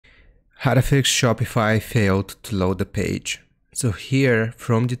How to fix Shopify failed to load the page. So here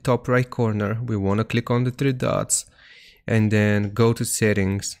from the top right corner, we want to click on the three dots and then go to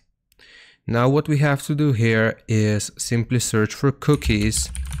settings. Now what we have to do here is simply search for cookies,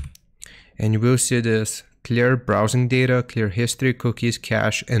 and you will see this: clear browsing data, clear history, cookies,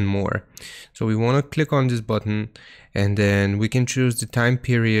 cache, and more. So we want to click on this button, and then we can choose the time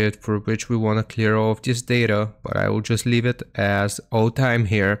period for which we want to clear all of this data, but I will just leave it as all time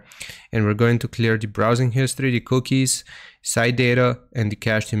here. And we're going to clear the browsing history, the cookies, site data, and the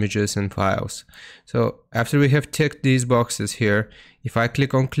cached images and files. So after we have ticked these boxes here, if I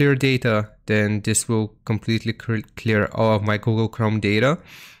click on clear data, then this will completely clear all of my Google Chrome data,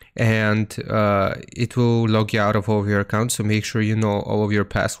 and it will log you out of all of your accounts. So make sure you know all of your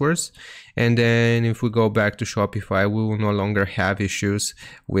passwords. And then if we go back to Shopify, we will no longer have issues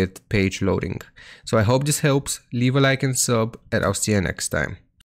with page loading. So I hope this helps. Leave a like and sub, and I'll see you next time.